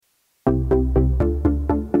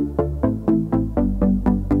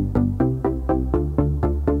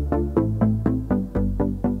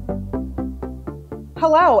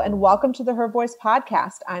Hello, and welcome to the Her Voice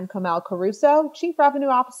podcast. I'm Kamel Caruso, Chief Revenue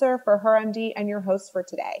Officer for HerMD and your host for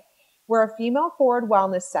today. We're a female-forward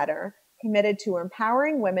wellness center committed to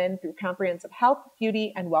empowering women through comprehensive health,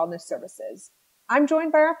 beauty, and wellness services. I'm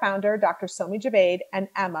joined by our founder, Dr. Somi Javed, and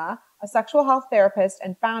Emma, a sexual health therapist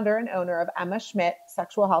and founder and owner of Emma Schmidt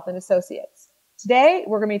Sexual Health and Associates. Today,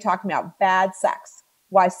 we're going to be talking about bad sex,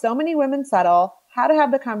 why so many women settle, how to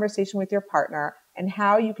have the conversation with your partner, and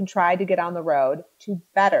how you can try to get on the road to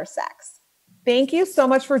better sex. Thank you so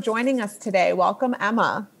much for joining us today. Welcome,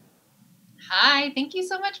 Emma. Hi, thank you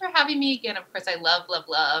so much for having me again. Of course, I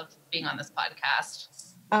love being on this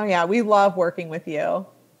podcast. Oh yeah, we love working with you.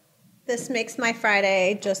 This makes my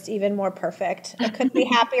Friday just even more perfect. I couldn't be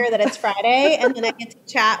happier that it's Friday and then I get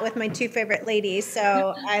to chat with my two favorite ladies.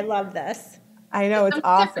 So I love this. I know, it's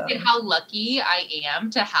awesome. How lucky I am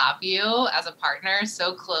to have you as a partner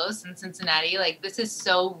so close in Cincinnati. Like, this is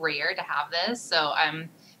so rare to have this. So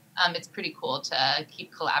it's pretty cool to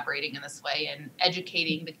keep collaborating in this way and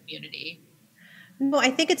educating the community. No,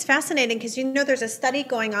 I think it's fascinating because, there's a study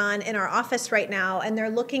going on in our office right now, and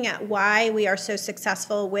they're looking at why we are so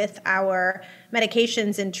successful with our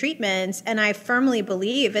medications and treatments. And I firmly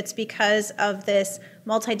believe it's because of this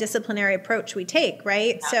multidisciplinary approach we take,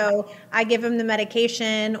 right? Yeah. So I give them the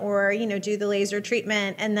medication or, do the laser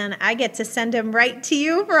treatment, and then I get to send them right to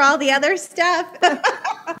you for all the other stuff.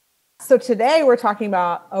 So today we're talking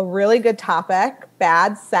about a really good topic,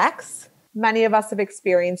 bad sex. Many of us have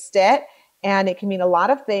experienced it. And it can mean a lot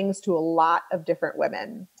of things to a lot of different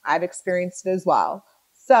women. I've experienced it as well.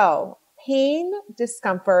 So pain,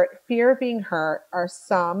 discomfort, fear of being hurt are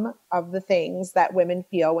some of the things that women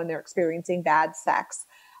feel when they're experiencing bad sex.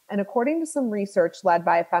 And according to some research led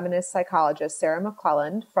by a feminist psychologist, Sarah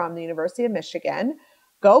McClelland from the University of Michigan,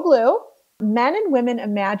 go Blue, men and women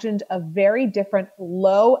imagined a very different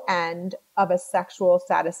low end of a sexual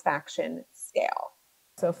satisfaction scale.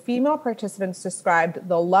 So female participants described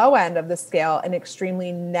the low end of the scale in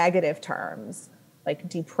extremely negative terms, like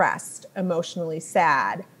depressed, emotionally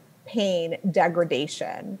sad, pain,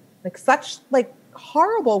 degradation, such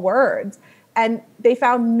horrible words. And they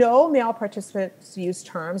found no male participants used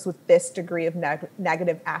terms with this degree of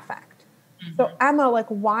negative affect. Mm-hmm. So Emma,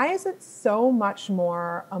 why is it so much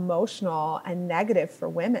more emotional and negative for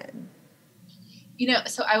women?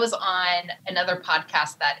 So I was on another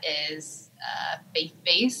podcast that is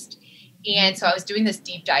faith-based. And so I was doing this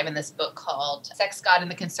deep dive in this book called Sex, God,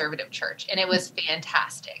 and the Conservative Church. And it was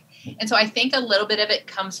fantastic. And so I think a little bit of it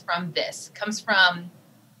comes from the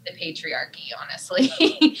patriarchy, honestly.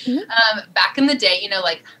 Mm-hmm. Back in the day,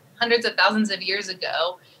 hundreds of thousands of years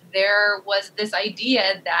ago, there was this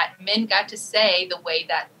idea that men got to say the way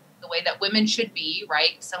that women should be,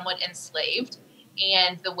 right? Somewhat enslaved,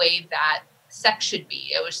 and the way that sex should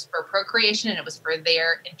be. It was for procreation and it was for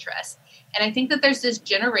their interest. And I think that there's this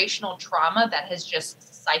generational trauma that has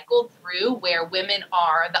just cycled through where women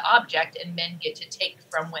are the object and men get to take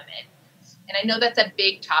from women. And I know that's a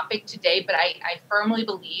big topic today, but I firmly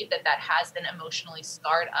believe that has then emotionally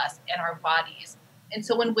scarred us and our bodies. And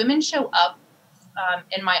so when women show up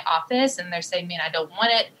in my office and they're saying, man, I don't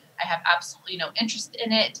want it, I have absolutely no interest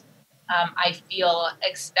in it, I feel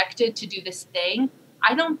expected to do this thing,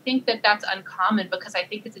 I don't think that that's uncommon because I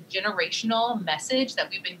think it's a generational message that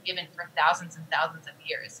we've been given for thousands and thousands of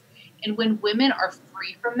years. And when women are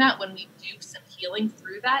free from that, when we do some healing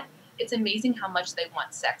through that, it's amazing how much they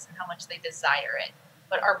want sex and how much they desire it.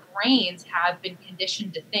 But our brains have been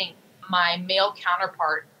conditioned to think my male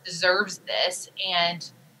counterpart deserves this.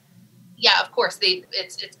 And yeah, of course,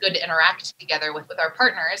 it's good to interact together with our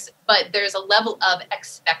partners, but there's a level of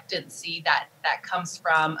expectancy that comes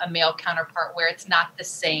from a male counterpart where it's not the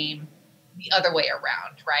same the other way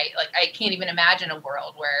around, right? I can't even imagine a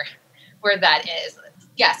world where that is.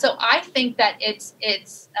 Yeah, so I think that it's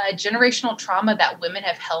a generational trauma that women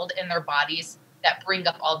have held in their bodies that bring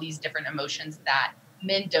up all these different emotions that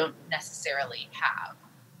men don't necessarily have.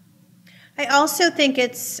 I also think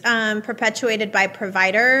it's perpetuated by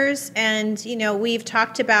providers. And, we've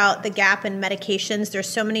talked about the gap in medications. There's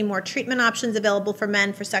so many more treatment options available for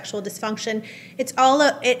men for sexual dysfunction.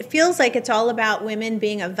 It feels like it's all about women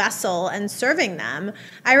being a vessel and serving them.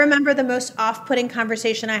 I remember the most off-putting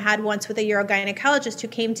conversation I had once with a urogynecologist who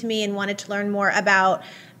came to me and wanted to learn more about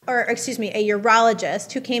a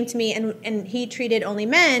urologist who came to me and he treated only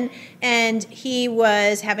men, and he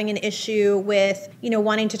was having an issue with,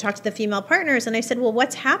 wanting to talk to the female partners. And I said, well,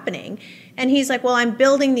 what's happening? And he's like, well, I'm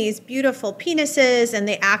building these beautiful penises and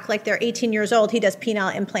they act like they're 18 years old. He does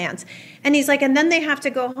penile implants. And he's like, and then they have to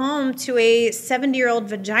go home to a 70-year-old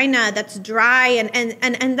vagina that's dry.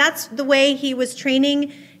 And that's the way he was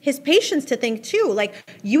training his patients to think too, like,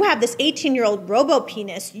 you have this 18-year-old robo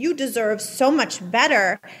penis, you deserve so much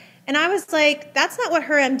better. And I was like, that's not what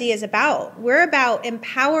Her MD is about. We're about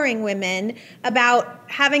empowering women, about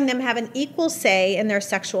having them have an equal say in their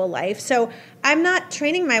sexual life. So I'm not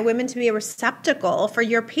training my women to be a receptacle for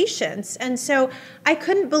your patients. And so I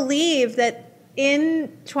couldn't believe that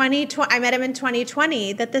in 2020, I met him in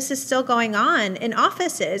 2020, that this is still going on in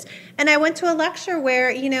offices. And I went to a lecture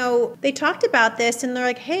where, they talked about this and they're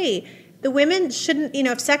like, hey, the women shouldn't,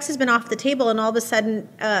 if sex has been off the table and all of a sudden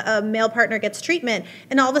a male partner gets treatment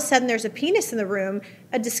and all of a sudden there's a penis in the room,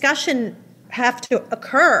 a discussion have to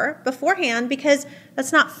occur beforehand, because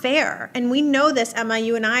that's not fair. And we know this, Emma,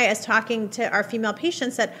 you and I, as talking to our female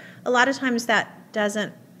patients, that a lot of times that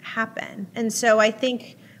doesn't happen. And so I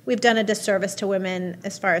think we've done a disservice to women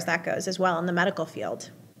as far as that goes as well in the medical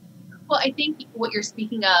field. Well, I think what you're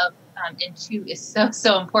speaking of and two is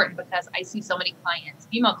so important, because I see so many clients,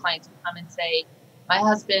 female clients, who come and say, my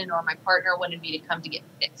husband or my partner wanted me to come to get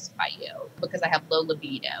fixed by you because I have low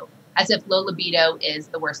libido, as if low libido is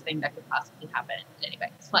the worst thing that could possibly happen in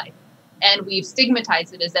anybody's life. And we've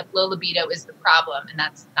stigmatized it as if low libido is the problem, and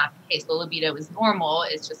that's not the case. Low libido is normal.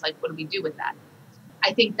 It's just like, what do we do with that?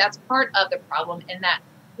 I think that's part of the problem, in that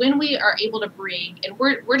when we are able to bring, and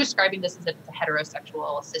we're describing this as if it's a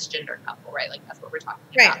heterosexual cisgender couple, right? Like, that's what we're talking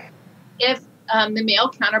about. If the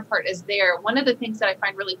male counterpart is there, one of the things that I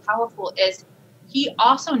find really powerful is he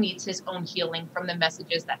also needs his own healing from the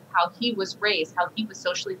messages that how he was raised, how he was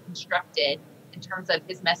socially constructed in terms of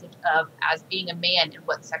his message of as being a man and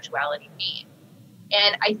what sexuality means.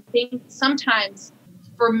 And I think sometimes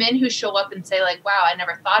for men who show up and say like, wow, I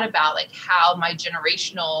never thought about like how my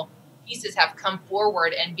generational pieces have come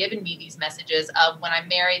forward and given me these messages of when I'm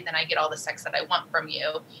married, then I get all the sex that I want from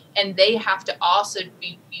you. And they have to also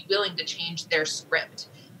be willing to change their script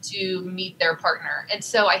to meet their partner. And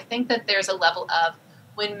so I think that there's a level of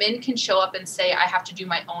when men can show up and say, I have to do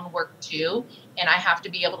my own work too, and I have to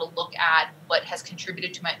be able to look at what has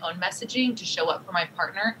contributed to my own messaging to show up for my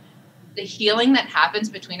partner, the healing that happens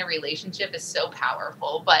between a relationship is so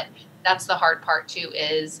powerful. But that's the hard part too,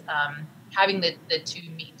 is having the two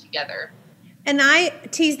meet together. And I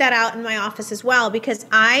tease that out in my office as well, because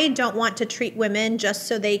I don't want to treat women just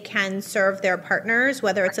so they can serve their partners,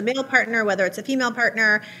 whether it's a male partner, whether it's a female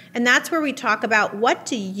partner. And that's where we talk about, what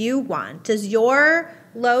do you want? Does your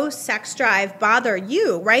low sex drive bother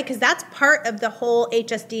you, right? Because that's part of the whole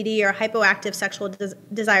HSDD or hypoactive sexual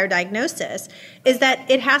desire diagnosis, is that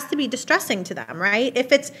it has to be distressing to them, right?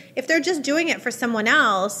 If they're just doing it for someone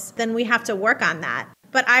else, then we have to work on that.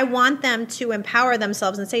 But I want them to empower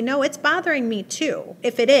themselves and say, no, it's bothering me too,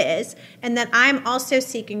 if it is, and that I'm also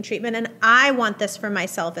seeking treatment and I want this for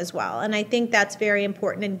myself as well. And I think that's very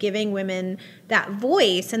important in giving women that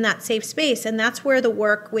voice and that safe space. And that's where the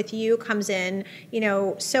work with you comes in,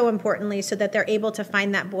 so importantly, so that they're able to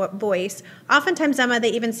find that voice. Oftentimes, Emma,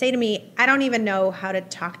 they even say to me, I don't even know how to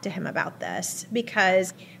talk to him about this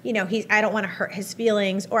because, I don't want to hurt his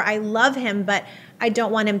feelings, or I love him, but I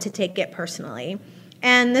don't want him to take it personally.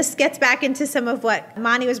 And this gets back into some of what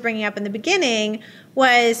Mani was bringing up in the beginning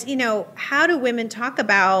was, how do women talk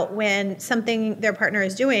about when something their partner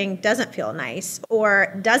is doing doesn't feel nice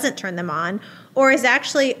or doesn't turn them on or is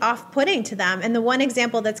actually off-putting to them? And the one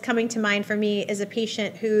example that's coming to mind for me is a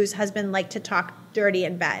patient whose husband liked to talk dirty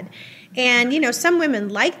in bed. And, some women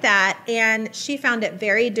like that, and she found it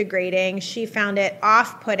very degrading. She found it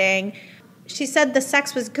off-putting. She said the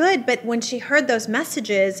sex was good, but when she heard those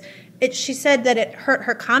messages, she said that it hurt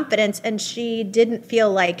her confidence and she didn't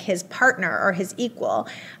feel like his partner or his equal.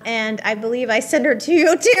 And I believe I sent her to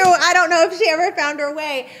you too. I don't know if she ever found her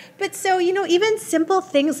way. But so, even simple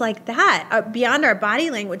things like that are beyond our body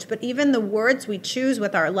language, but even the words we choose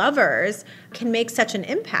with our lovers can make such an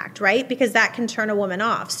impact, right? Because that can turn a woman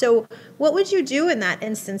off. So what would you do in that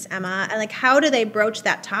instance, Emma? And like, how do they broach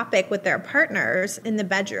that topic with their partners in the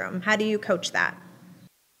bedroom? How do you coach that?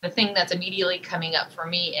 The thing that's immediately coming up for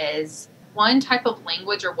me is one type of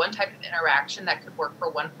language or one type of interaction that could work for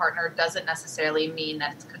one partner doesn't necessarily mean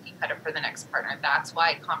that it's cookie cutter for the next partner. That's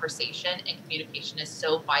why conversation and communication is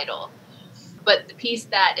so vital. But the piece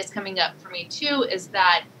that is coming up for me too is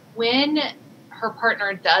that when her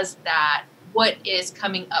partner does that, what is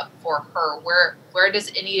coming up for her? Where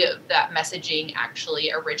does any of that messaging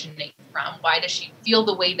actually originate from? Why does she feel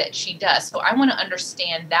the way that she does? So I want to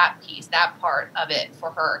understand that piece, that part of it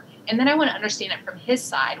for her. And then I want to understand it from his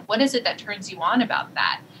side. What is it that turns you on about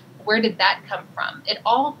that? Where did that come from? It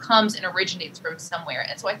all comes and originates from somewhere.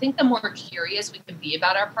 And so I think the more curious we can be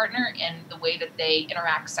about our partner and the way that they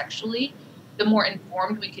interact sexually, the more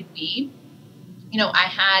informed we could be. I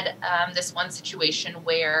had this one situation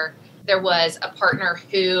where there was a partner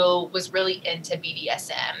who was really into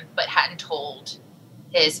BDSM, but hadn't told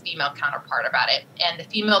his female counterpart about it. And the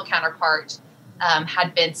female counterpart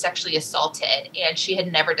had been sexually assaulted, and she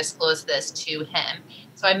had never disclosed this to him.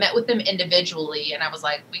 So I met with them individually, and I was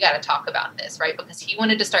like, we got to talk about this, right? Because he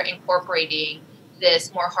wanted to start incorporating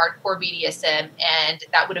this more hardcore BDSM, and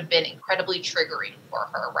that would have been incredibly triggering for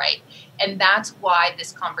her, right? And that's why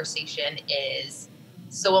this conversation is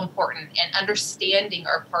so important, and understanding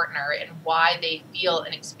our partner and why they feel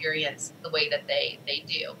and experience the way that they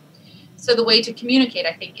do. So the way to communicate,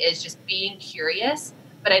 I think, is just being curious,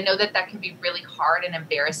 but I know that can be really hard and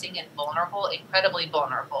embarrassing and vulnerable, incredibly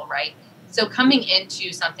vulnerable, right? So coming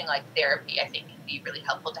into something like therapy, I think, can be really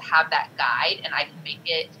helpful to have that guide, and I can make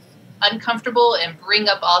it uncomfortable and bring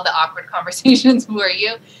up all the awkward conversations for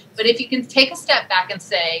you. But if you can take a step back and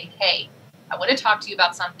say, hey, I want to talk to you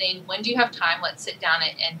about something. When do you have time? Let's sit down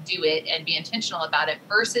and do it and be intentional about it,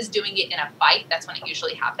 versus doing it in a fight. That's when it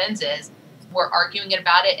usually happens, is we're arguing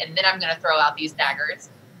about it and then I'm going to throw out these daggers.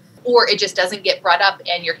 Or it just doesn't get brought up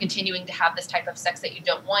and you're continuing to have this type of sex that you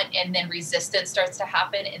don't want, and then resistance starts to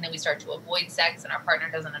happen, and then we start to avoid sex and our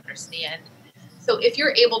partner doesn't understand. So if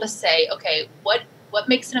you're able to say, okay, what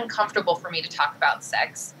makes it uncomfortable for me to talk about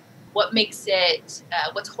sex? What makes it,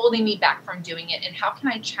 what's holding me back from doing it? And how can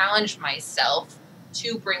I challenge myself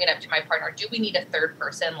to bring it up to my partner? Do we need a third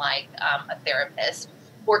person like a therapist?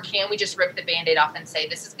 Or can we just rip the Band-Aid off and say,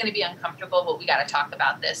 this is going to be uncomfortable, but we got to talk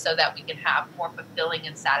about this so that we can have more fulfilling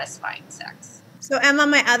and satisfying sex? So Emma,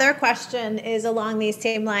 my other question is along these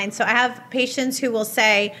same lines. So I have patients who will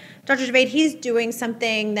say, Dr. Javaid, he's doing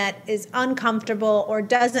something that is uncomfortable or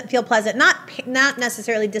doesn't feel pleasant, not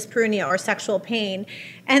necessarily dyspareunia or sexual pain.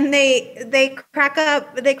 And they crack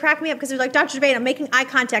me up because they're like, Dr. Javaid, I'm making eye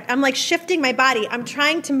contact. I'm like shifting my body. I'm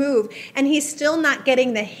trying to move. And he's still not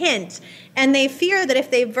getting the hint. And they fear that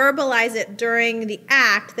if they verbalize it during the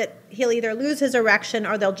act, that he'll either lose his erection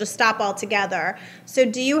or they'll just stop altogether. So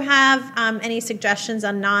do you have any suggestions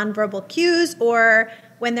on nonverbal cues, or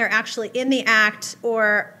when they're actually in the act,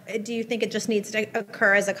 or do you think it just needs to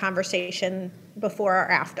occur as a conversation before or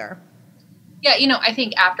after? Yeah, I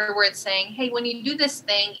think afterwards saying, hey, when you do this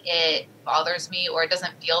thing, it bothers me or it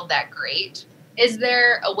doesn't feel that great. Is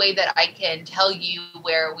there a way that I can tell you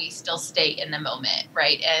where we still stay in the moment,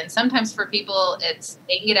 right? And sometimes for people, it's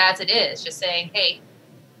taking it as it is, just saying, hey,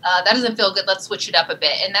 that doesn't feel good, let's switch it up a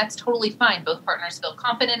bit. And that's totally fine. Both partners feel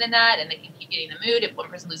confident in that, and they can keep getting the mood. If one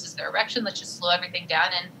person loses their erection, let's just slow everything down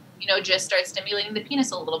and, just start stimulating the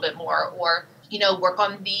penis a little bit more, or, work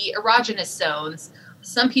on the erogenous zones.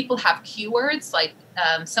 Some people have cue words, like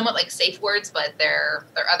somewhat like safe words, but they're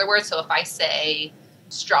other words. So if I say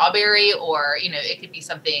strawberry, or, it could be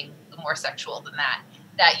something more sexual than that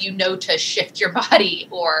to shift your body,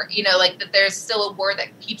 or, like that there's still a word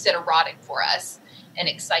that keeps it erotic for us and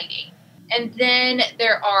exciting. And then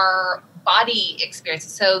there are body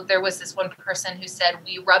experiences. So there was this one person who said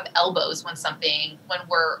we rub elbows when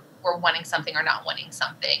we're wanting something or not wanting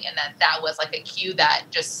something, and that was like a cue that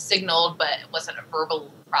just signaled, but it wasn't a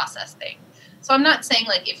verbal process thing. So I'm not saying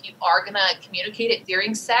like if you are going to communicate it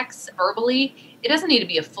during sex verbally, it doesn't need to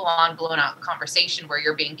be a full-on blown-out conversation where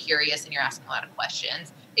you're being curious and you're asking a lot of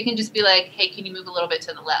questions. It can just be like, hey, can you move a little bit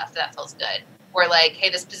to the left? That feels good. Or like, hey,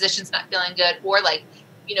 this position's not feeling good. Or like,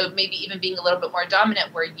 maybe even being a little bit more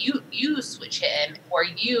dominant where you switch him, or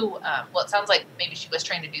it sounds like maybe she was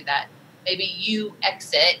trying to do that. Maybe you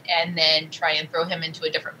exit and then try and throw him into a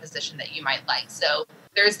different position that you might like. So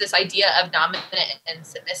there's this idea of dominant and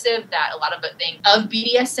submissive that a lot of it think of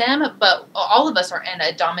BDSM, but all of us are in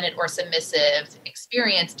a dominant or submissive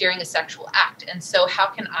experience during a sexual act. And so how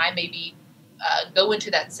can I maybe go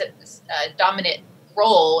into that dominant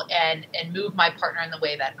role and move my partner in the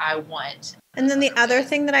way that I want? And then the other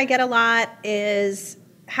thing that I get a lot is,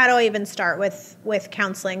 how do I even start with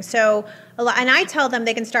counseling? So and I tell them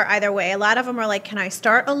they can start either way. A lot of them are like, can I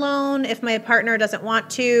start alone if my partner doesn't want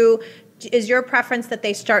to? Is your preference that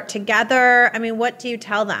they start together? I mean, what do you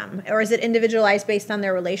tell them? Or is it individualized based on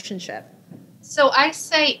their relationship? So I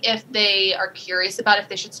say if they are curious about if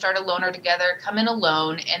they should start alone or together, come in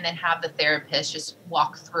alone and then have the therapist just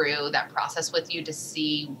walk through that process with you to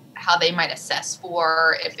see how they might assess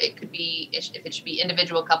for if it should be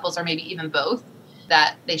individual couples or maybe even both,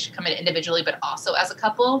 that they should come in individually but also as a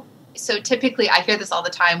couple. So typically I hear this all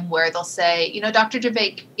the time where they'll say, Dr.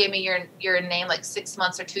 Javaid gave me your name like 6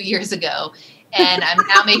 months or 2 years ago, and I'm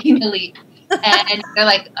now making the leap. And they're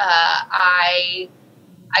like, I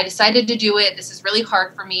I decided to do it. This is really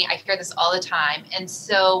hard for me. I hear this all the time. And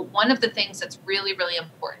so one of the things that's really, really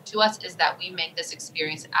important to us is that we make this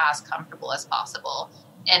experience as comfortable as possible.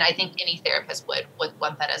 And I think any therapist would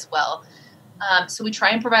want that as well. So we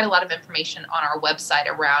try and provide a lot of information on our website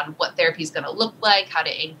around what therapy is going to look like, how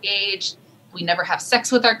to engage. We never have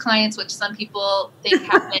sex with our clients, which some people think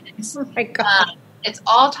happens. Oh my God. It's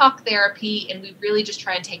all talk therapy, and we really just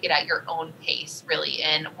try and take it at your own pace, really.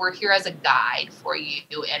 And we're here as a guide for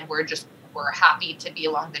you, and we're happy to be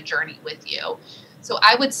along the journey with you. So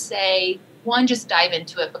I would say, one, just dive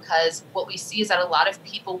into it, because what we see is that a lot of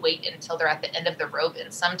people wait until they're at the end of the rope,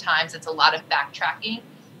 and sometimes it's a lot of backtracking.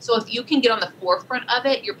 So if you can get on the forefront of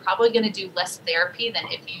it, you're probably going to do less therapy than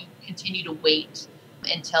if you continue to wait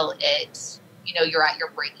until you're at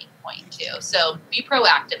your breaking point too. So be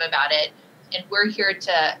proactive about it. And we're here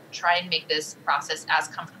to try and make this process as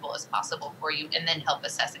comfortable as possible for you, and then help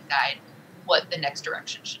assess and guide what the next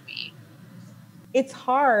direction should be. It's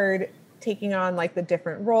hard taking on like the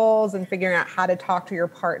different roles and figuring out how to talk to your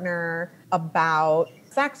partner about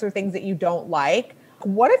sex or things that you don't like.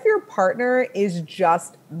 What if your partner is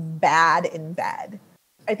just bad in bed?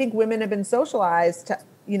 I think women have been socialized to,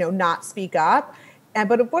 not speak up.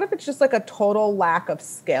 But what if it's just like a total lack of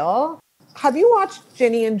skill? Have you watched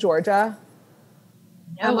Ginny and Georgia?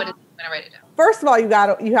 No, what is it? I'm going to write it down. First of all,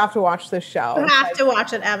 you have to watch this show. You have to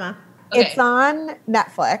watch it, Emma. Okay. It's on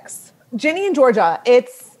Netflix. Ginny and Georgia.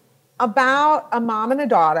 It's about a mom and a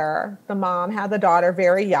daughter. The mom had the daughter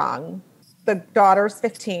very young. The daughter's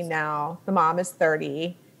 15 now. The mom is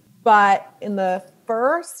 30. But in the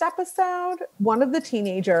first episode, one of the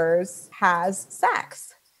teenagers has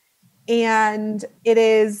sex. And it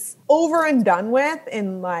is over and done with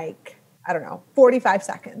in 45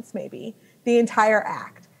 seconds, maybe, the entire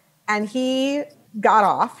act. And he got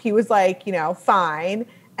off. He was fine.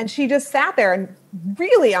 And she just sat there and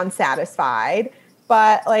really unsatisfied,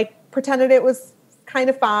 but pretended it was kind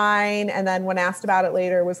of fine. And then when asked about it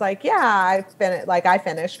later, was like, yeah, I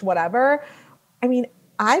finished, whatever. I mean,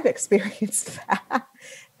 I've experienced that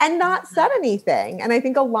and not said anything. And I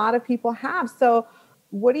think a lot of people have. So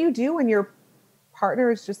what do you do when your partner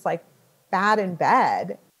is just bad in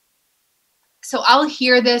bed? So I'll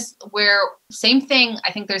hear this where same thing.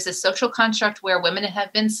 I think there's a social construct where women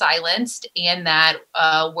have been silenced, and that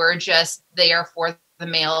we're just there for the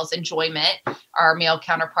male's enjoyment, our male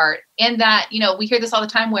counterpart. And that, we hear this all the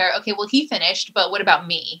time where, okay, well, he finished, but what about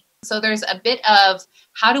me? So there's a bit of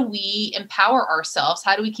how do we empower ourselves?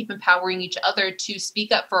 How do we keep empowering each other to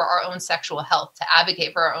speak up for our own sexual health, to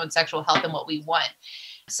advocate for our own sexual health and what we want?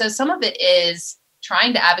 So some of it is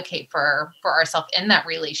trying to advocate for ourselves in that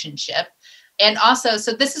relationship. And also,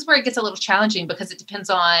 so this is where it gets a little challenging, because it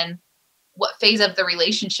depends on what phase of the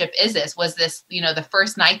relationship is this. Was this, the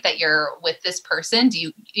first night that you're with this person? Do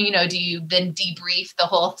you then debrief the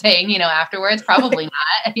whole thing, afterwards? Probably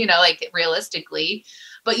not, realistically.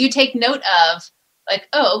 But you take note of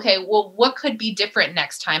oh, okay, well, what could be different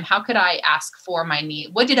next time? How could I ask for my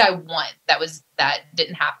need? What did I want that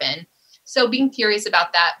didn't happen? So being curious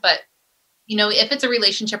about that. But if it's a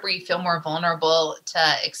relationship where you feel more vulnerable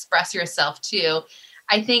to express yourself too,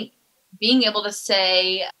 I think being able to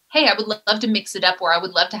say, hey, I would love to mix it up, or I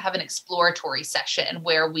would love to have an exploratory session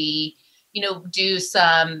where we, do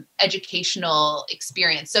some educational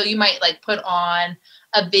experience. So you might put on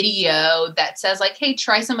a video that says hey,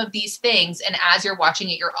 try some of these things. And as you're watching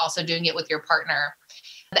it, you're also doing it with your partner.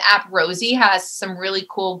 The app Rosie has some really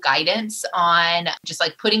cool guidance on just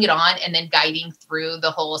putting it on and then guiding through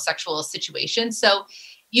the whole sexual situation. So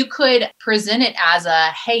you could present it as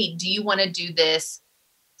hey, do you want to do this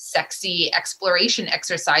sexy exploration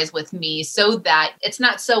exercise with me, so that it's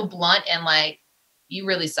not so blunt and you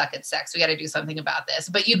really suck at sex, we got to do something about this.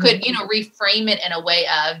 But you could, reframe it in a way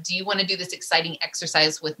of, do you want to do this exciting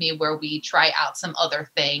exercise with me where we try out some other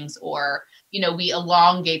things, or we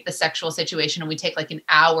elongate the sexual situation and we take an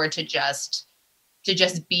hour to just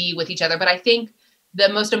be with each other. But I think the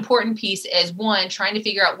most important piece is, one, trying to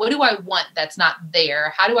figure out, what do I want that's not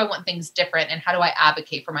there? How do I want things different? And how do I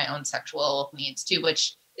advocate for my own sexual needs too,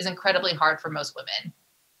 which is incredibly hard for most women.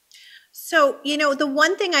 So, the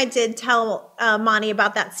one thing I did tell Monty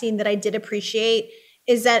about that scene that I did appreciate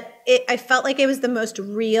is that I felt like it was the most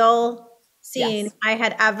real scene I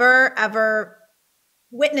had ever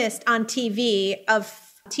witnessed on TV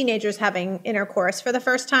of teenagers having intercourse for the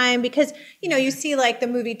first time, because, you see the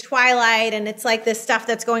movie Twilight, and it's this stuff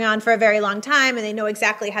that's going on for a very long time, and they know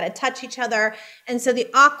exactly how to touch each other. And so the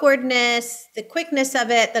awkwardness, the quickness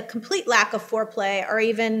of it, the complete lack of foreplay, or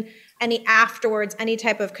even any afterwards, any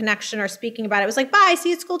type of connection or speaking about it, was bye, see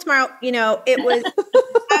you at school tomorrow. It was,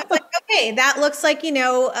 I was hey, that looks like,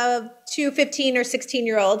 two 15 or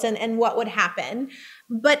 16-year-olds and what would happen.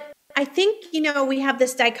 But I think, we have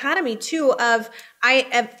this dichotomy too of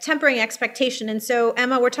tempering expectation. And so,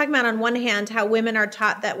 Emma, we're talking about on one hand, how women are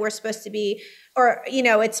taught that we're supposed to be, or,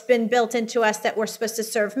 it's been built into us that we're supposed to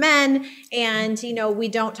serve men and, we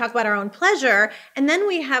don't talk about our own pleasure. And then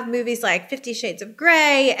we have movies like 50 Shades of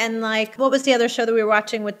Grey and like, what was the other show that we were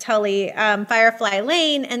watching with Tully, Firefly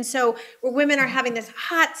Lane. And so where women are having this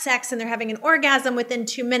hot sex and they're having an orgasm within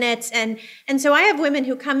 2 minutes. And so I have women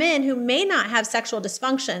who come in who may not have sexual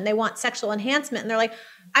dysfunction. They want sexual enhancement. And they're like,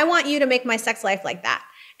 I want you to make my sex life like that.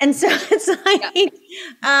 And so it's like,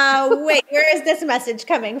 wait, where is this message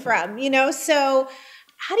coming from? So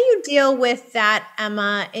how do you deal with that,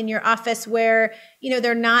 Emma, in your office where,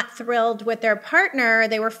 they're not thrilled with their partner?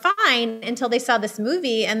 They were fine until they saw this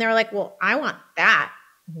movie and they're like, well, I want that.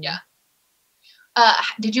 Yeah.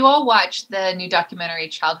 Did you all watch the new documentary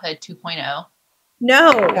Childhood 2.0?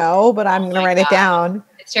 No, but I'm going to write it down.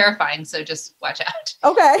 It's terrifying. So just watch out.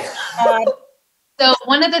 Okay. So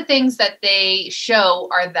one of the things that they show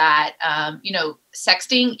are that,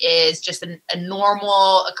 sexting is just a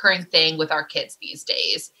normal occurring thing with our kids these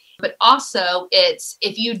days. But also it's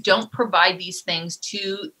if you don't provide these things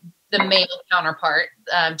to the male counterpart,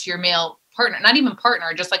 to your male partner, not even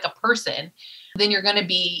partner, just like a person, then you're going to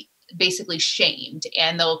be basically shamed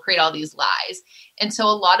and they'll create all these lies. And so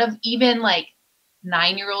a lot of even like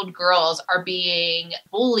 9-year-old girls are being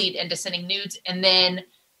bullied into sending nudes, and then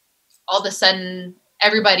all of a sudden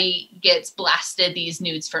everybody gets blasted these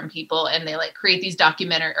nudes from people and they like create these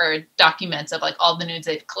documents of like all the nudes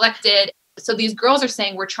they've collected. So these girls are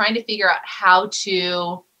saying, we're trying to figure out how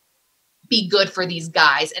to be good for these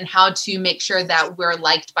guys and how to make sure that we're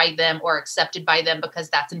liked by them or accepted by them because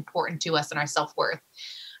that's important to us and our self-worth.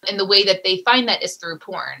 And the way that they find that is through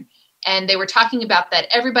porn. And they were talking about that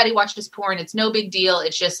everybody watches porn. It's no big deal.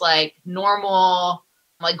 It's just like normal,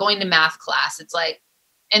 like going to math class. It's like,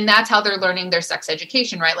 and that's how they're learning their sex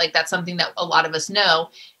education, right? Like that's something that a lot of us know.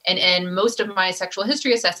 And in most of my sexual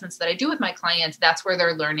history assessments that I do with my clients, that's where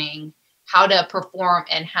they're learning how to perform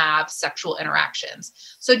and have sexual interactions.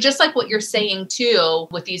 So just like what you're saying too,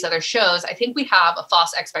 with these other shows, I think we have a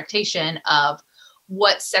false expectation of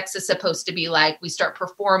what sex is supposed to be like. We start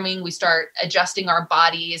performing, we start adjusting our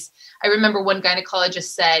bodies. I remember one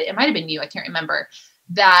gynecologist said, it might've been you, I can't remember,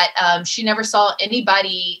 that she never saw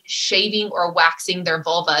anybody shaving or waxing their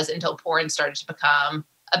vulvas until porn started to become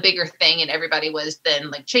a bigger thing and everybody was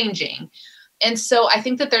then like changing. And so I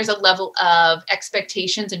think that there's a level of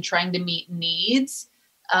expectations and trying to meet needs,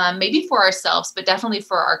 maybe for ourselves, but definitely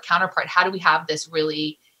for our counterpart. How do we have this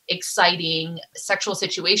really exciting sexual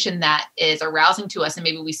situation that is arousing to us? And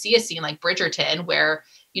maybe we see a scene like Bridgerton where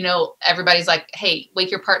everybody's like, hey, wake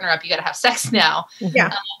your partner up. You got to have sex now.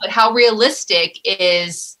 Yeah. But how realistic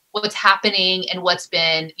is what's happening and what's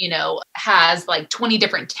been, has like 20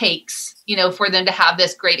 different takes, for them to have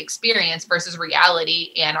this great experience versus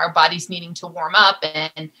reality and our bodies needing to warm up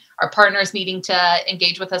and our partners needing to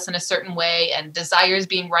engage with us in a certain way and desires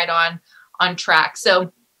being right on track.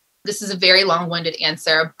 So this is a very long-winded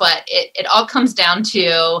answer, but it all comes down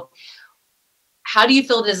to how do you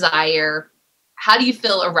feel desire? How do you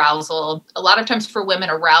feel arousal? A lot of times for women,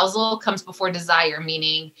 arousal comes before desire,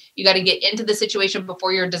 meaning you got to get into the situation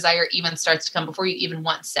before your desire even starts to come, before you even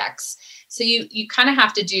want sex. So you kind of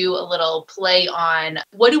have to do a little play on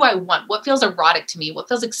what do I want? What feels erotic to me? What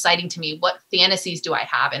feels exciting to me? What fantasies do I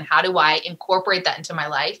have? And how do I incorporate that into my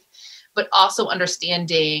life? But also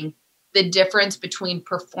understanding the difference between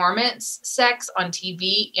performance sex on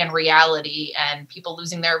TV and reality and people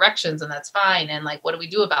losing their erections, and that's fine. And like, what do we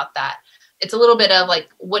do about that? It's a little bit of like,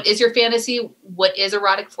 what is your fantasy? What is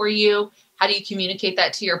erotic for you? How do you communicate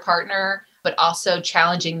that to your partner? But also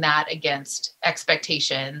challenging that against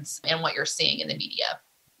expectations and what you're seeing in the media.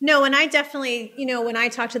 No, and I definitely, when I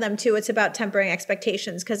talk to them too, it's about tempering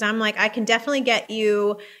expectations because I'm like, I can definitely get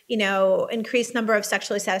you, increased number of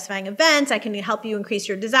sexually satisfying events. I can help you increase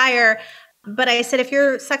your desire. But I said, if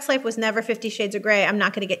your sex life was never 50 Shades of Grey, I'm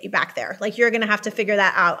not going to get you back there. Like you're going to have to figure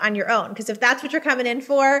that out on your own. Because if that's what you're coming in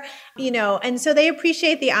for, and so they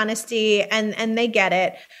appreciate the honesty and they get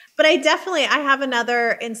it. But I have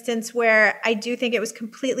another instance where I do think it was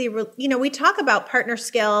completely, we talk about partner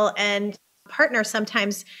skill and partner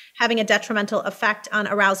sometimes having a detrimental effect on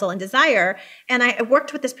arousal and desire. And I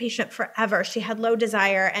worked with this patient forever. She had low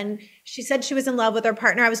desire and she said she was in love with her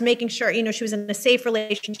partner. I was making sure, she was in a safe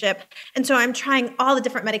relationship. And so I'm trying all the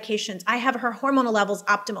different medications. I have her hormonal levels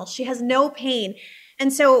optimal. She has no pain.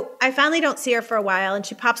 And so I finally don't see her for a while, and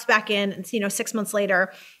she pops back in, and 6 months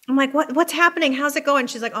later, I'm like, what's happening? How's it going?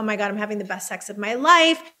 She's like, oh my God, I'm having the best sex of my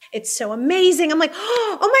life. It's so amazing. I'm like,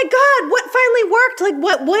 oh my God, what finally worked?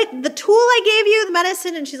 Like what the tool I gave you, the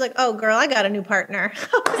medicine? And she's like, oh girl, I got a new partner.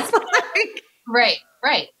 I was like,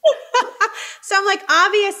 Right. So I'm like,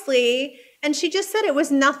 obviously, and she just said it was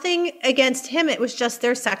nothing against him. It was just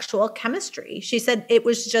their sexual chemistry. She said it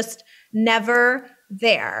was just never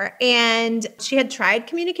there. And she had tried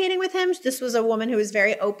communicating with him. This was a woman who was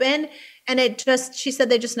very open. And she said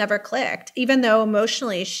they just never clicked, even though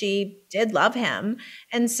emotionally she did love him.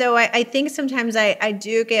 And so I think sometimes I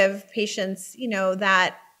do give patients,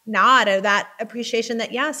 that nod or that appreciation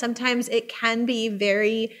that, yeah, sometimes it can be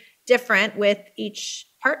very different with each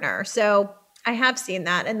partner. So I have seen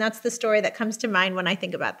that. And that's the story that comes to mind when I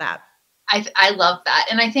think about that. I love that.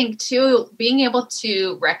 And I think too, being able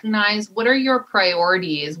to recognize what are your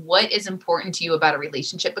priorities, what is important to you about a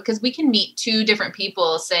relationship, because we can meet two different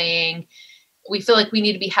people saying, we feel like we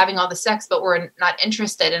need to be having all the sex, but we're not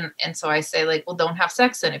interested. And so I say like, well, don't have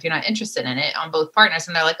sex then if you're not interested in it on both partners.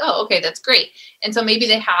 And they're like, oh, okay, that's great. And so maybe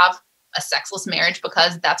they have a sexless marriage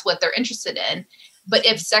because that's what they're interested in. But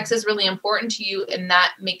if sex is really important to you and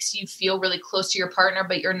that makes you feel really close to your partner,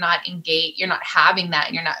 but you're not engaged, you're not having that,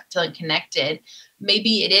 and you're not feeling connected,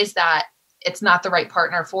 maybe it is that it's not the right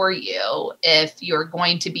partner for you if you're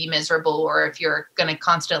going to be miserable or if you're going to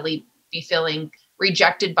constantly be feeling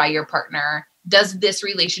rejected by your partner. Does this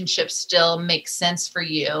relationship still make sense for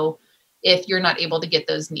you if you're not able to get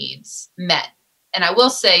those needs met? And I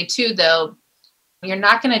will say too, though, you're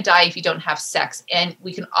not going to die if you don't have sex, and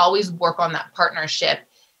we can always work on that partnership,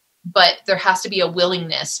 but there has to be a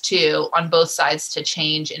willingness too on both sides to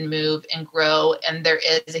change and move and grow. And there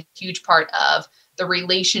is a huge part of the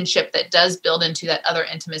relationship that does build into that other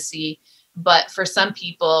intimacy. But for some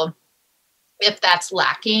people, if that's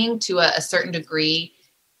lacking to a certain degree,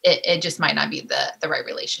 it just might not be the right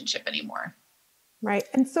relationship anymore. Right.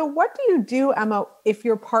 And so what do you do, Emma, if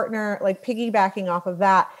your partner, like piggybacking off of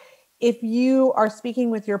that, if you are speaking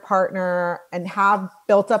with your partner and have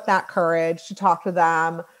built up that courage to talk to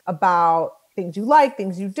them about things you like,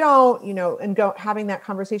 things you don't, and having that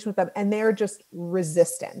conversation with them, and they're just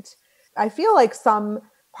resistant. I feel like some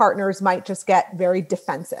partners might just get very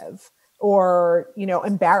defensive or,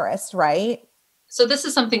 embarrassed, right? So this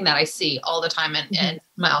is something that I see all the time in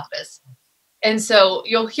my office. And so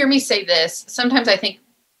you'll hear me say this. Sometimes I think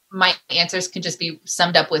my answers can just be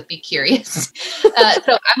summed up with be curious. So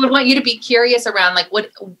I would want you to be curious around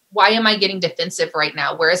why am I getting defensive right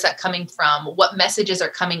now? Where is that coming from? What messages are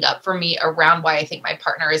coming up for me around why I think my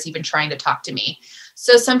partner is even trying to talk to me?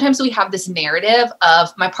 So sometimes we have this narrative of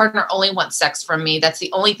my partner only wants sex from me. That's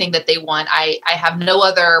the only thing that they want. I have no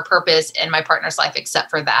other purpose in my partner's life except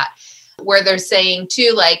for that. Where they're saying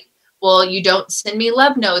too, well, you don't send me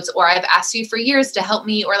love notes, or I've asked you for years to help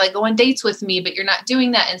me or go on dates with me, but you're not doing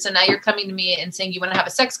that. And so now you're coming to me and saying you want to have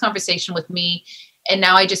a sex conversation with me. And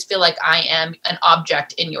now I just feel like I am an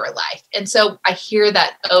object in your life. And so I hear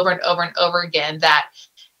that over and over and over again, that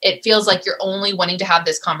it feels like you're only wanting to have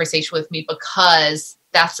this conversation with me because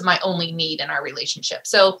that's my only need in our relationship.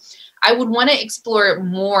 So I would want to explore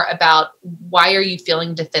more about why are you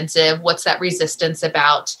feeling defensive? What's that resistance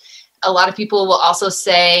about? A lot of people will also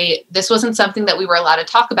say, this wasn't something that we were allowed to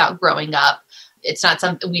talk about growing up. It's not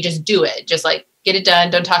something we just do it, just get it done,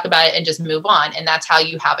 don't talk about it and just move on. And that's how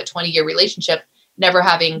you have a 20-year relationship, never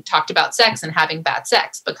having talked about sex and having bad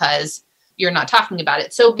sex because you're not talking about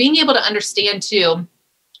it. So being able to understand too,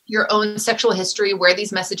 your own sexual history, where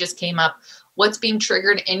these messages came up, what's being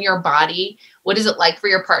triggered in your body, what is it like for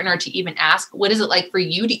your partner to even ask? What is it like for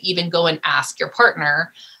you to even go and ask your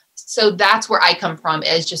partner? So that's where I come from,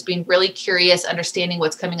 is just being really curious, understanding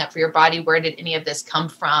what's coming up for your body. Where did any of this come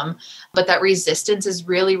from? But that resistance is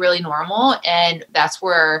really, really normal. And that's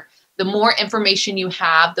where the more information you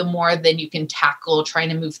have, the more then you can tackle trying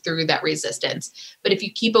to move through that resistance. But if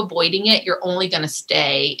you keep avoiding it, you're only going to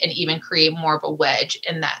stay and even create more of a wedge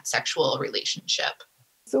in that sexual relationship.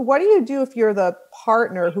 So what do you do if you're the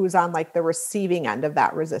partner who's on the receiving end of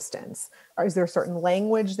that resistance? Or is there certain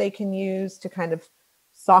language they can use to kind of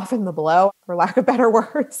soften the blow, for lack of better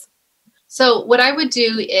words? So what I would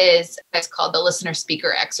do is, it's called the listener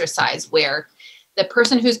speaker exercise, where the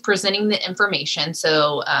person who's presenting the information,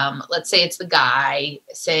 so let's say it's the guy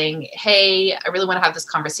saying, hey, I really want to have this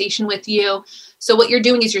conversation with you. So what you're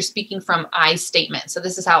doing is you're speaking from I statement. So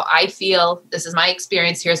this is how I feel. This is my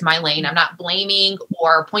experience. Here's my lane. I'm not blaming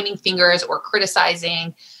or pointing fingers or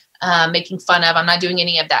criticizing, making fun of. I'm not doing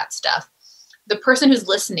any of that stuff. the person who's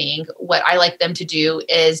listening, what I like them to do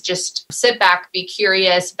is just sit back, be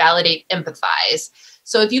curious, validate, empathize.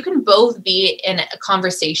 So if you can both be in a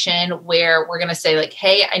conversation where we're going to say like,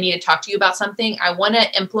 hey, I need to talk to you about something. I want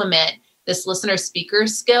to implement this listener speaker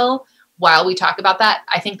skill while we talk about that.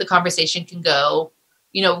 I think the conversation can go,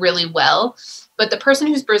 really well. But the person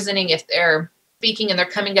who's presenting, if they're speaking and they're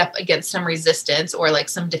coming up against some resistance or like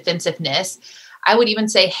some defensiveness, I would even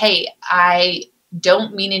say, hey, I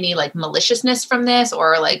don't mean any like maliciousness from this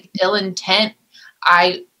or like ill intent.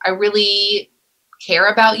 I really care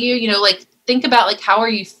about you, like think about like, how are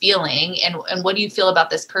you feeling and what do you feel about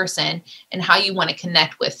this person and how you want to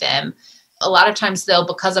connect with them. A lot of times though,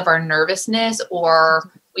 because of our nervousness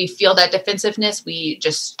or we feel that defensiveness, we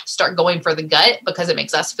just start going for the gut because it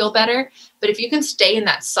makes us feel better. But if you can stay in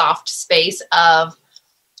that soft space of,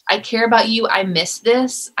 I care about you. I miss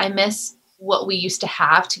this. I miss what we used to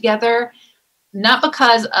have together. Not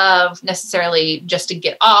because of necessarily just to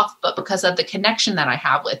get off, but because of the connection that I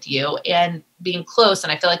have with you and being close.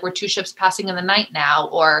 And I feel like we're two ships passing in the night now,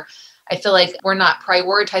 or I feel like we're not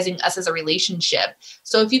prioritizing us as a relationship.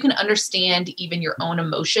 So if you can understand even your own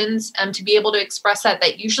emotions to be able to express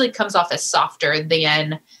that usually comes off as softer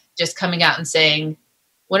than just coming out and saying,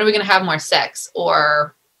 when are we going to have more sex?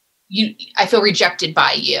 Or I feel rejected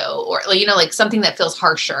by you, or, like something that feels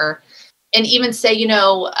harsher. And even say,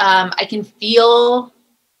 I can feel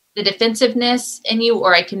the defensiveness in you,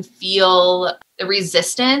 or I can feel the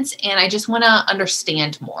resistance, and I just want to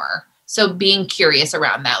understand more. So being curious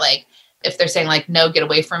around that, like if they're saying like, no, get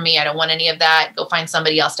away from me, I don't want any of that, go find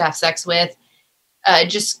somebody else to have sex with,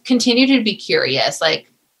 just continue to be curious. Like,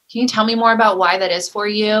 can you tell me more about why that is for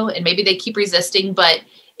you? And maybe they keep resisting, but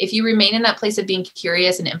if you remain in that place of being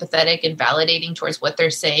curious and empathetic and validating towards what they're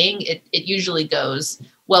saying, it usually goes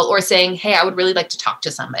well. Or saying, hey, I would really like to talk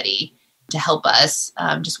to somebody to help us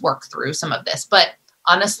just work through some of this. But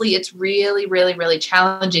honestly, it's really, really, really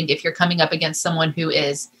challenging if you're coming up against someone who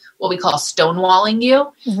is what we call stonewalling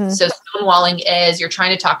you. Mm-hmm. So stonewalling is you're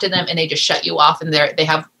trying to talk to them and they just shut you off and they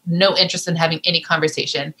have no interest in having any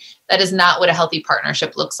conversation. That is not what a healthy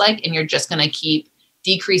partnership looks like. And you're just going to keep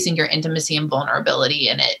decreasing your intimacy and vulnerability,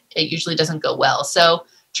 and it usually doesn't go well. So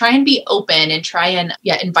try and be open and try and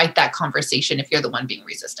invite that conversation if you're the one being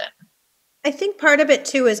resistant. I think part of it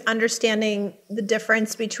too is understanding the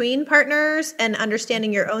difference between partners and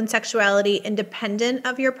understanding your own sexuality independent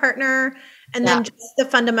of your partner. And then just the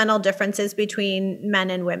fundamental differences between men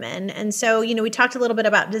and women. And so, we talked a little bit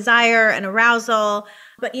about desire and arousal,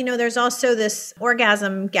 but, there's also this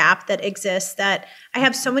orgasm gap that exists that I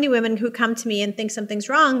have so many women who come to me and think something's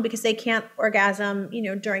wrong because they can't orgasm,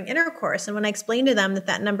 during intercourse. And when I explain to them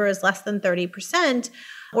that number is less than 30%,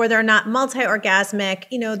 or they're not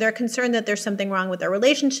multi-orgasmic, they're concerned that there's something wrong with their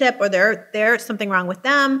relationship, or there's something wrong with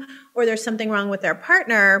them, or there's something wrong with their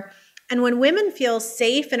partner. And when women feel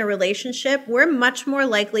safe in a relationship, we're much more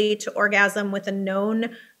likely to orgasm with a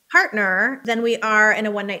known partner than we are in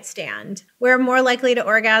a one-night stand. We're more likely to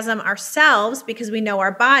orgasm ourselves because we know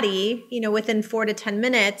our body, within 4 to 10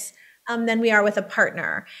 minutes than we are with a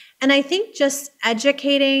partner. And I think just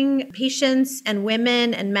educating patients and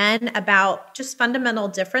women and men about just fundamental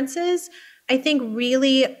differences, I think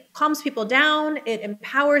really calms people down. It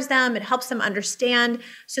empowers them. It helps them understand.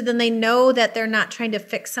 So then they know that they're not trying to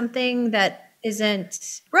fix something that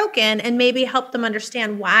isn't broken, and maybe help them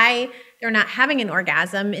understand why they're not having an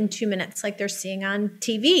orgasm in 2 minutes like they're seeing on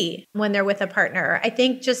TV when they're with a partner. I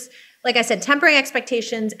think just, like I said, tempering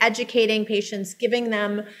expectations, educating patients, giving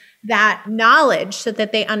them that knowledge so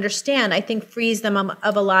that they understand, I think frees them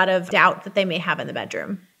of a lot of doubt that they may have in the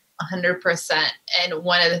bedroom. 100%. And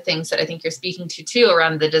one of the things that I think you're speaking to too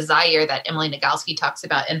around the desire that Emily Nagoski talks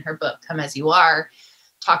about in her book, Come As You Are,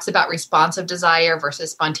 talks about responsive desire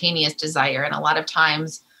versus spontaneous desire. And a lot of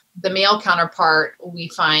times the male counterpart we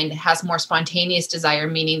find has more spontaneous desire,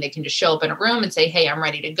 meaning they can just show up in a room and say, hey, I'm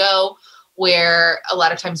ready to go. Where a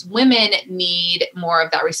lot of times women need more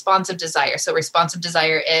of that responsive desire. So responsive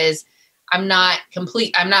desire is, I'm not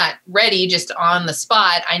ready just on the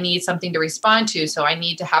spot. I need something to respond to. So I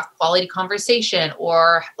need to have quality conversation,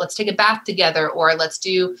 or let's take a bath together, or let's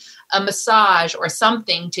do a massage or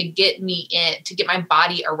something to get me in, to get my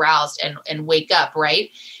body aroused and wake up.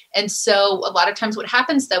 Right. And so a lot of times what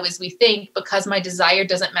happens though, is we think because my desire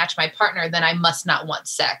doesn't match my partner, then I must not want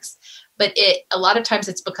sex. But a lot of times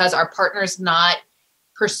it's because our partner's not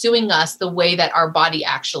pursuing us the way that our body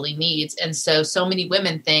actually needs. And so many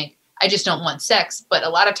women think, I just don't want sex. But a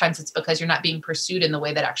lot of times it's because you're not being pursued in the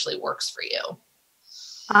way that actually works for you.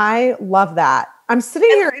 I love that. I'm sitting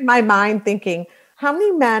here in my mind thinking, how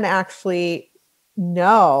many men actually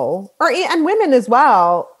know, and women as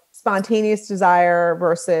well, spontaneous desire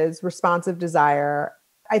versus responsive desire.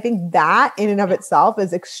 I think that in and of itself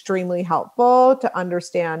is extremely helpful to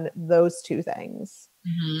understand those two things.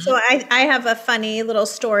 Mm-hmm. So I have a funny little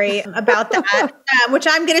story about that, which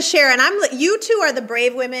I'm going to share. And you two are the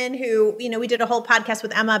brave women who, we did a whole podcast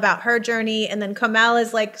with Emma about her journey. And then Kamel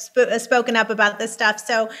has spoken up about this stuff.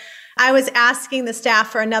 So I was asking the staff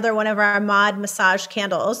for another one of our Mod massage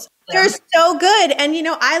candles. They're so good. And,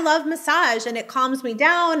 I love massage and it calms me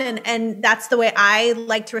down. And that's the way I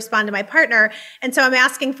like to respond to my partner. And so I'm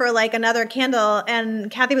asking for like another candle. And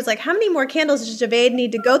Kathy was like, how many more candles does Javaid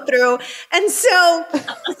need to go through? And so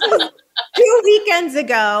 2 weekends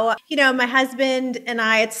ago, my husband and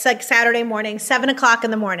I, it's like Saturday morning, 7:00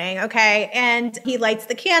 in the morning. Okay. And he lights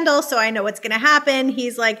the candle. So I know what's going to happen.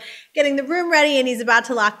 He's like getting the room ready and he's about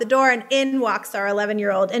to lock the door and in walks our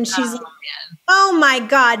 11-year-old. And she's like, oh my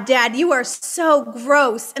God, Dad, you are so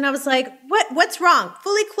gross. And I was like, what's wrong?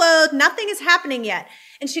 Fully clothed. Nothing is happening yet.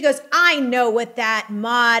 And she goes, I know what that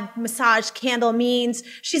Mod massage candle means.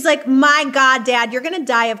 She's like, my God, Dad, you're going to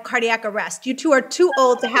die of cardiac arrest. You two are too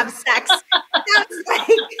old to have sex. I was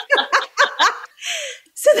like,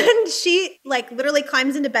 so then she like literally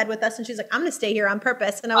climbs into bed with us and she's like, I'm going to stay here on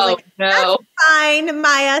purpose. And I was like, no. That's fine,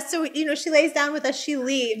 Maya. So, she lays down with us, she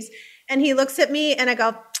leaves and he looks at me and I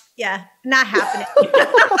go, yeah, not happening.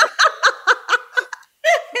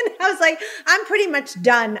 And I was like, I'm pretty much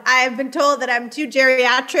done. I've been told that I'm too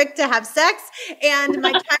geriatric to have sex and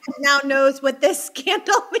my child now knows what this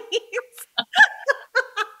candle means.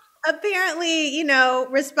 Apparently,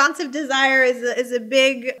 responsive desire is a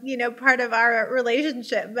big, part of our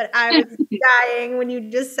relationship. But I was dying when you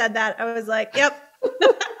just said that. I was like, yep.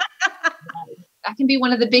 That can be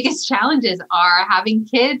one of the biggest challenges are having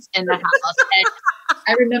kids in the house. And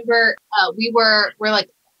I remember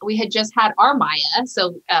we had just had our Maya.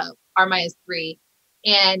 So our Maya is 3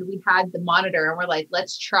 and we had the monitor and we're like,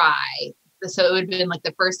 let's try. So it would have been like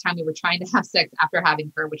the first time we were trying to have sex after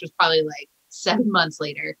having her, which was probably like 7 months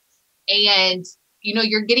later. And,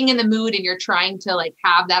 you're getting in the mood and you're trying to like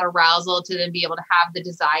have that arousal to then be able to have the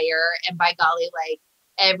desire. And by golly, like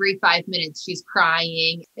every 5 minutes she's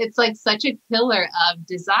crying. It's like such a killer of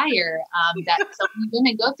desire that so many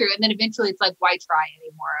women go through. And then eventually it's like, why try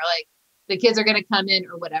anymore? Like the kids are going to come in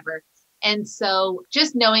or whatever. And so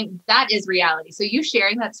just knowing that is reality. So you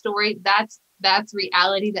sharing that story, that's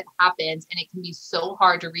reality that happens. And it can be so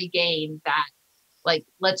hard to regain that. Like,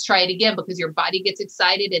 let's try it again because your body gets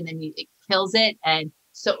excited and then it kills it. And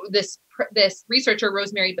so this researcher,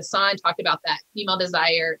 Rosemary Basson, talked about that female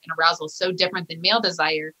desire and arousal is so different than male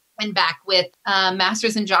desire. And back with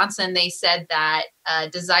Masters and Johnson, they said that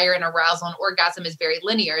desire and arousal and orgasm is very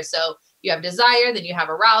linear. So you have desire, then you have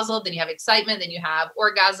arousal, then you have excitement, then you have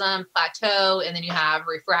orgasm, plateau, and then you have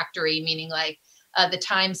refractory, meaning like the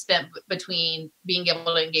time spent between being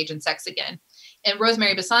able to engage in sex again. And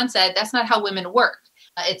Rosemary Basson said, that's not how women work.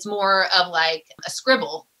 It's more of like a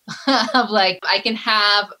scribble of like, I can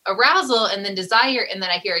have arousal and then desire, and then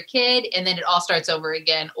I hear a kid and then it all starts over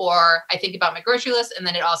again. Or I think about my grocery list and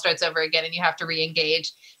then it all starts over again and you have to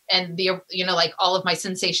re-engage. And like all of my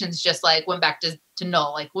sensations just like went back to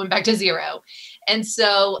null, like went back to zero. And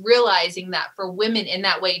so realizing that for women in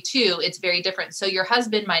that way too, it's very different. So your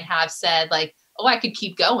husband might have said like, oh, I could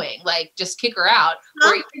keep going, like just kick her out.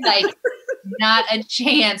 Or you're like, not a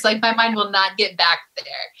chance. Like my mind will not get back there.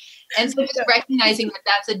 And so just recognizing that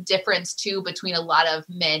that's a difference too between a lot of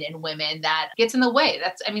men and women that gets in the way.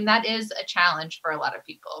 That is a challenge for a lot of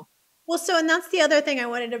people. Well, and that's the other thing I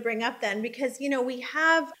wanted to bring up then, because, we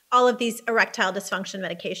have all of these erectile dysfunction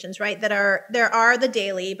medications, right? There are the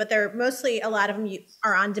daily, but they're mostly, a lot of them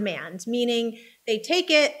are on demand, meaning they take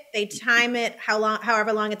it, they time it,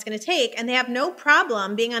 however long it's going to take, and they have no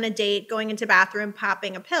problem being on a date, going into bathroom,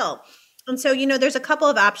 popping a pill. And so, there's a couple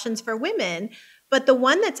of options for women, but the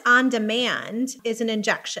one that's on demand is an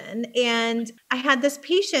injection. And I had this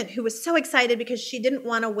patient who was so excited because she didn't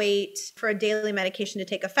want to wait for a daily medication to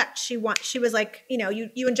take effect. She was like,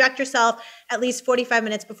 you inject yourself at least 45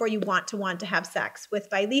 minutes before you want to have sex with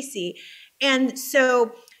Vyleesi. And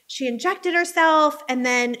so she injected herself and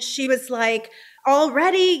then she was like all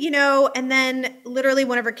ready, and then literally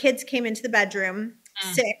one of her kids came into the bedroom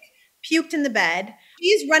sick, puked in the bed.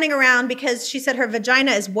 She's running around because she said her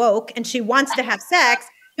vagina is woke and she wants to have sex,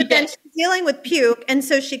 but then she's dealing with puke. And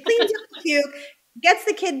so she cleans up the puke, gets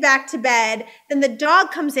the kid back to bed. Then the dog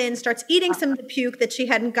comes in, starts eating some of the puke that she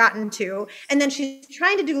hadn't gotten to. And then she's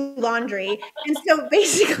trying to do laundry. And so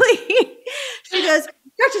basically she goes,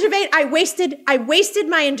 Dr. Gervais, I wasted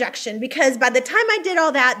my injection because by the time I did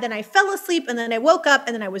all that, then I fell asleep and then I woke up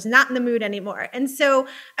and then I was not in the mood anymore. And so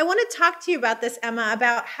I want to talk to you about this, Emma,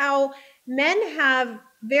 about how men have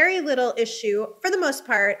very little issue for the most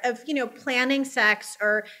part of, planning sex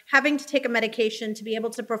or having to take a medication to be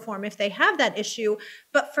able to perform if they have that issue.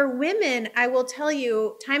 But for women, I will tell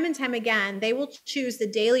you time and time again, they will choose the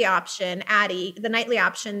daily option, Addyi, the nightly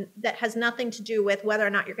option that has nothing to do with whether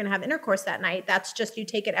or not you're going to have intercourse that night. That's just you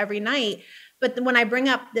take it every night. But when I bring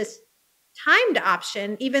up this timed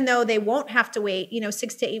option, even though they won't have to wait,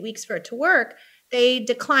 6 to 8 weeks for it to work, they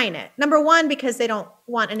decline it. Number one, because they don't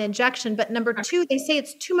want an injection. But number two, they say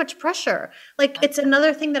it's too much pressure. Like it's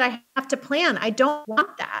another thing that I have to plan. I don't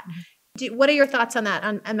want that. What are your thoughts on that,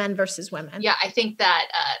 on men versus women? Yeah, I think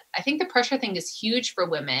the pressure thing is huge for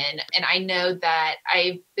women. And I know that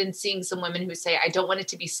I've been seeing some women who say, I don't want it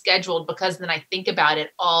to be scheduled because then I think about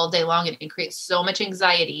it all day long and it creates so much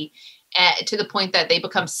anxiety to the point that they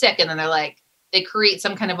become sick. And then they create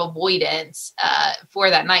some kind of avoidance for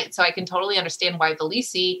that night. So I can totally understand why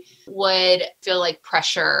Vyleesi would feel like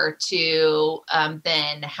pressure to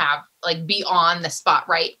then have be on the spot,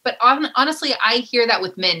 right? But honestly, I hear that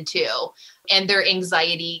with men too. And their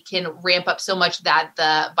anxiety can ramp up so much that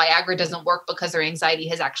the Viagra doesn't work because their anxiety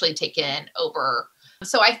has actually taken over.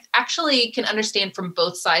 So I actually can understand from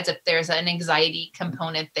both sides if there's an anxiety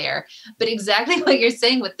component there. But exactly what you're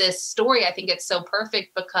saying with this story, I think it's so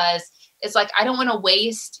perfect because it's like, I don't want to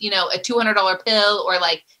waste, a $200 pill or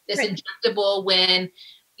this injectable when,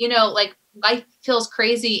 life feels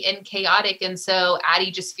crazy and chaotic. And so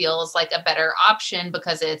Addyi just feels like a better option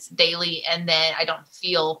because it's daily. And then I don't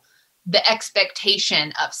feel the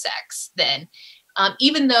expectation of sex then.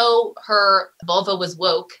 Even though her vulva was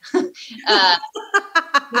woke,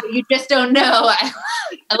 you just don't know. I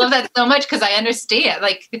love that so much because I understand.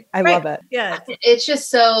 I love it. Yeah. It's just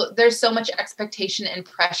there's so much expectation and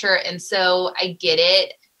pressure. And so I get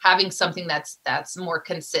it. Having something that's more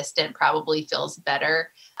consistent probably feels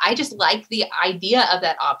better. I just like the idea of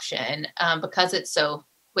that option because it's so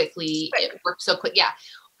quickly, it works so quick. Yeah.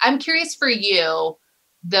 I'm curious for you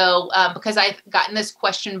though, because I've gotten this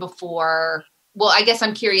question before. Well, I guess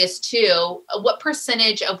I'm curious too, what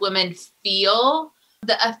percentage of women feel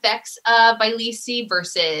the effects of Vyleesi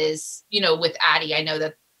versus, with Addyi? I know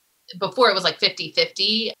that before it was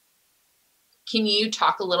 50-50. Can you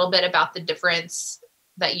talk a little bit about the difference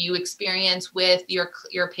that you experience with your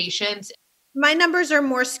patients? My numbers are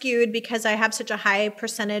more skewed because I have such a high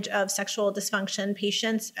percentage of sexual dysfunction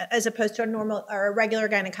patients as opposed to a normal or a regular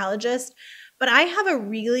gynecologist. But I have a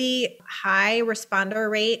really high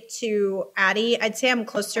responder rate to Addyi. I'd say I'm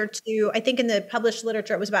closer to, I think in the published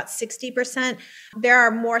literature, it was about 60%. There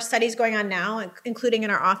are more studies going on now, including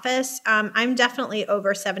in our office. I'm definitely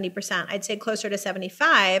over 70%. I'd say closer to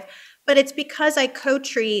 75%. But it's because I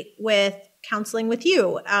co-treat with counseling with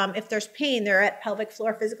you. If there's pain, they're at pelvic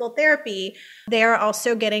floor physical therapy. They are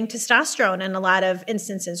also getting testosterone in a lot of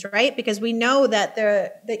instances, right? Because we know that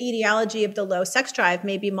the etiology of the low sex drive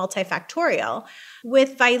may be multifactorial.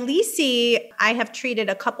 With Vyleesi, I have treated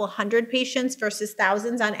a couple hundred patients versus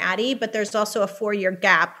thousands on Addyi, but there's also a 4-year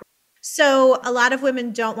gap. So a lot of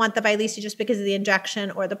women don't want the Vyleesi just because of the injection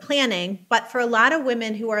or the planning. But for a lot of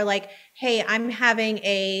women who are like, hey, I'm having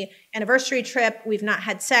a anniversary trip, we've not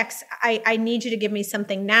had sex, I need you to give me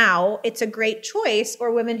something now, it's a great choice.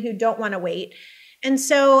 Or women who don't want to wait. And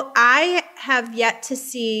so I have yet to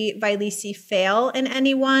see Vyleesi fail in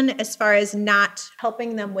anyone as far as not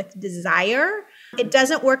helping them with desire. It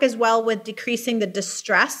doesn't work as well with decreasing the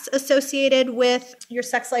distress associated with your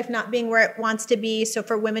sex life not being where it wants to be. So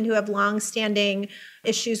for women who have long-standing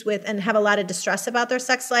issues with and have a lot of distress about their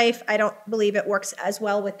sex life, I don't believe it works as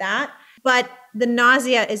well with that. But the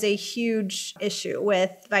nausea is a huge issue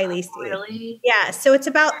with Vyleesi. Oh, really? Yeah. So it's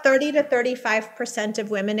about 30 to 35%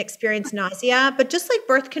 of women experience nausea. But just like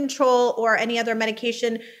birth control or any other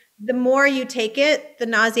medication, the more you take it, the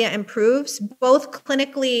nausea improves, both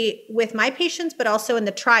clinically with my patients, but also in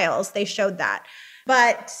the trials, they showed that.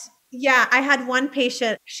 But yeah, I had one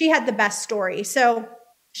patient, she had the best story. So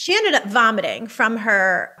she ended up vomiting from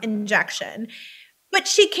her injection. But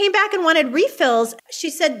she came back and wanted refills. She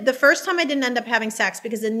said the first time I didn't end up having sex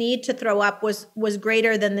because the need to throw up was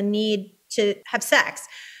greater than the need to have sex.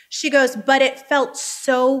 She goes, but it felt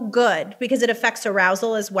so good because it affects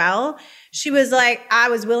arousal as well. She was like, I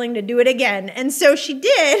was willing to do it again. And so she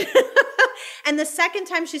did. And the second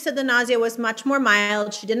time she said the nausea was much more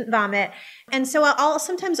mild. She didn't vomit. And so I'll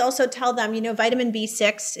sometimes also tell them, vitamin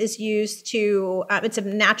B6 is used to, it's a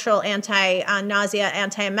natural anti-nausea,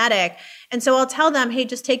 antiemetic. And so I'll tell them, hey,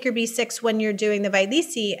 just take your B6 when you're doing the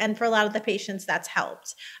Vyleesi. And for a lot of the patients, that's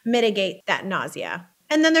helped mitigate that nausea.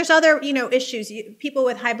 And then there's other, issues. People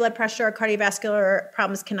with high blood pressure or cardiovascular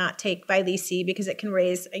problems cannot take Vyleesi because it can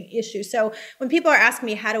raise issues. So when people are asking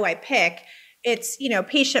me, how do I pick? It's,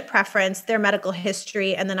 patient preference, their medical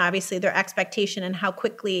history, and then obviously their expectation and how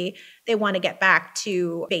quickly they want to get back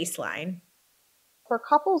to baseline. For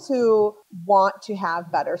couples who want to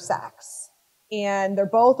have better sex and they're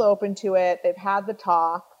both open to it, they've had the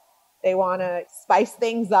talk, they want to spice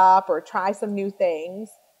things up or try some new things,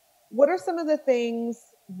 what are some of the things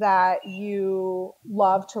that you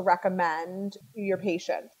love to recommend to your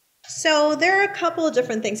patient? So there are a couple of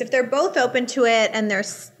different things. If they're both open to it and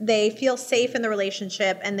they feel safe in the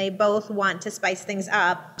relationship and they both want to spice things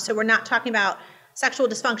up, so we're not talking about sexual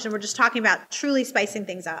dysfunction, we're just talking about truly spicing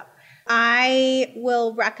things up. I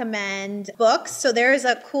will recommend books. So there is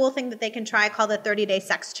a cool thing that they can try called the 30-Day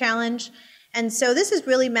Sex Challenge. And so this is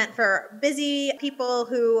really meant for busy people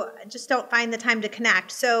who just don't find the time to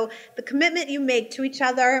connect. So the commitment you make to each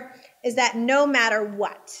other is that no matter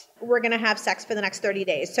what, we're going to have sex for the next 30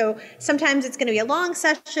 days. So sometimes it's going to be a long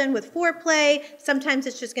session with foreplay. Sometimes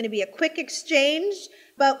it's just going to be a quick exchange.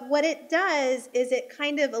 But what it does is it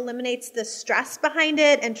kind of eliminates the stress behind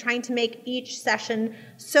it and trying to make each session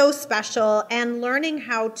so special and learning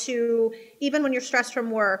how to, even when you're stressed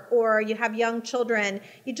from work or you have young children,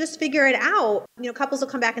 you just figure it out. Couples will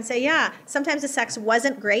come back and say, yeah, sometimes the sex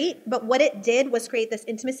wasn't great, but what it did was create this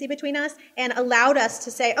intimacy between us and allowed us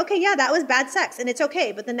to say, okay, yeah, that was bad sex and it's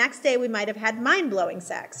okay. But the next day we might have had mind-blowing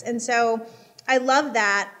sex. And so I love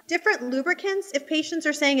that. Different lubricants, if patients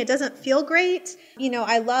are saying it doesn't feel great,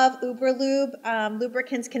 I love Uberlube.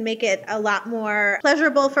 Lubricants can make it a lot more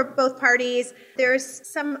pleasurable for both parties. There's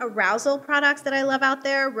some arousal products that I love out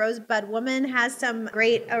there. Rosebud Woman has some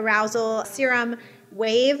great arousal serum.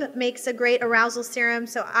 Wave makes a great arousal serum.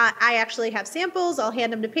 So I actually have samples. I'll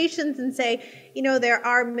hand them to patients and say, there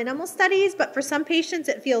are minimal studies, but for some patients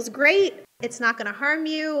it feels great. It's not going to harm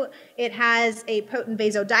you. It has a potent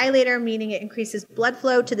vasodilator, meaning it increases blood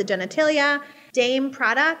flow to the genitalia. Dame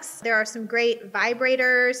products, there are some great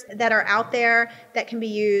vibrators that are out there that can be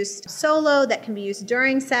used solo, that can be used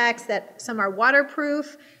during sex, that some are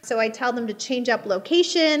waterproof. So I tell them to change up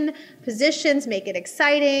location, positions, make it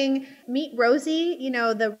exciting. Meet Rosie.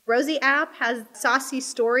 The Rosie app has saucy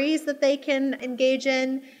stories that they can engage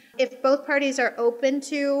in. If both parties are open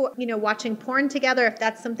to, watching porn together, if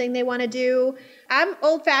that's something they want to do. I'm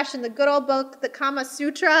old-fashioned, the good old book, the Kama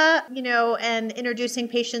Sutra, and introducing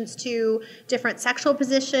patients to different sexual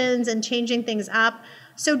positions and changing things up.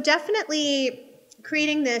 So definitely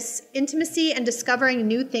creating this intimacy and discovering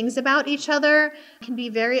new things about each other can be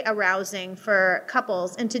very arousing for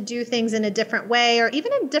couples, and to do things in a different way or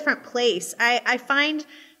even in a different place. I find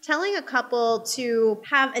telling a couple to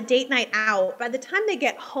have a date night out, by the time they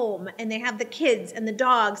get home and they have the kids and the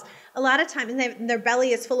dogs, a lot of times their belly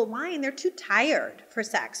is full of wine, they're too tired for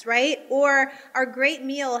sex, right? Or our great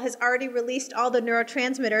meal has already released all the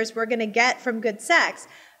neurotransmitters we're going to get from good sex.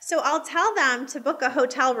 So I'll tell them to book a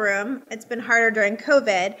hotel room. It's been harder during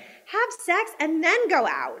COVID. Have sex and then go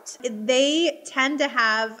out. They tend to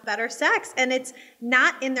have better sex and it's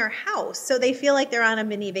not in their house. So they feel like they're on a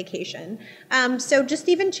mini vacation. So just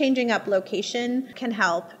even changing up location can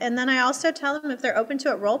help. And then I also tell them if they're open to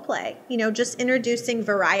it, role play, just introducing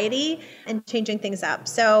variety and changing things up.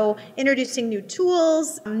 So introducing new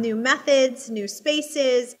tools, new methods, new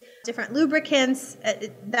spaces, different lubricants.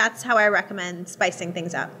 That's how I recommend spicing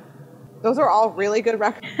things up. Those are all really good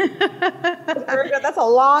recommendations. That's a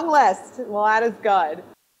long list. Well, that is good.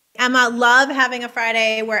 Emma, love having a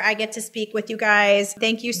Friday where I get to speak with you guys.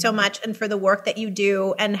 Thank you so much, and for the work that you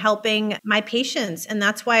do and helping my patients. And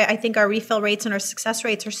that's why I think our refill rates and our success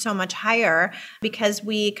rates are so much higher, because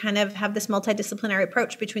we kind of have this multidisciplinary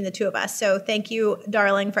approach between the two of us. So thank you,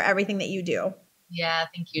 darling, for everything that you do. Yeah,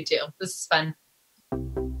 thank you too. This is fun.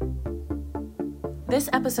 This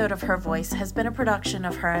episode of Her Voice has been a production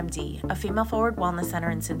of Her MD, a female-forward wellness center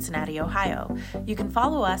in Cincinnati, Ohio. You can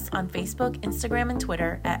follow us on Facebook, Instagram, and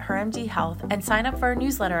Twitter at HerMD Health, and sign up for our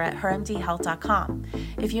newsletter at hermdhealth.com.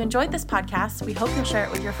 If you enjoyed this podcast, we hope you'll share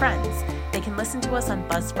it with your friends. They can listen to us on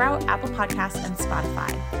Buzzsprout, Apple Podcasts, and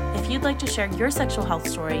Spotify. If you'd like to share your sexual health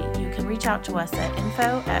story, you can reach out to us at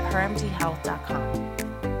info@hermdhealth.com.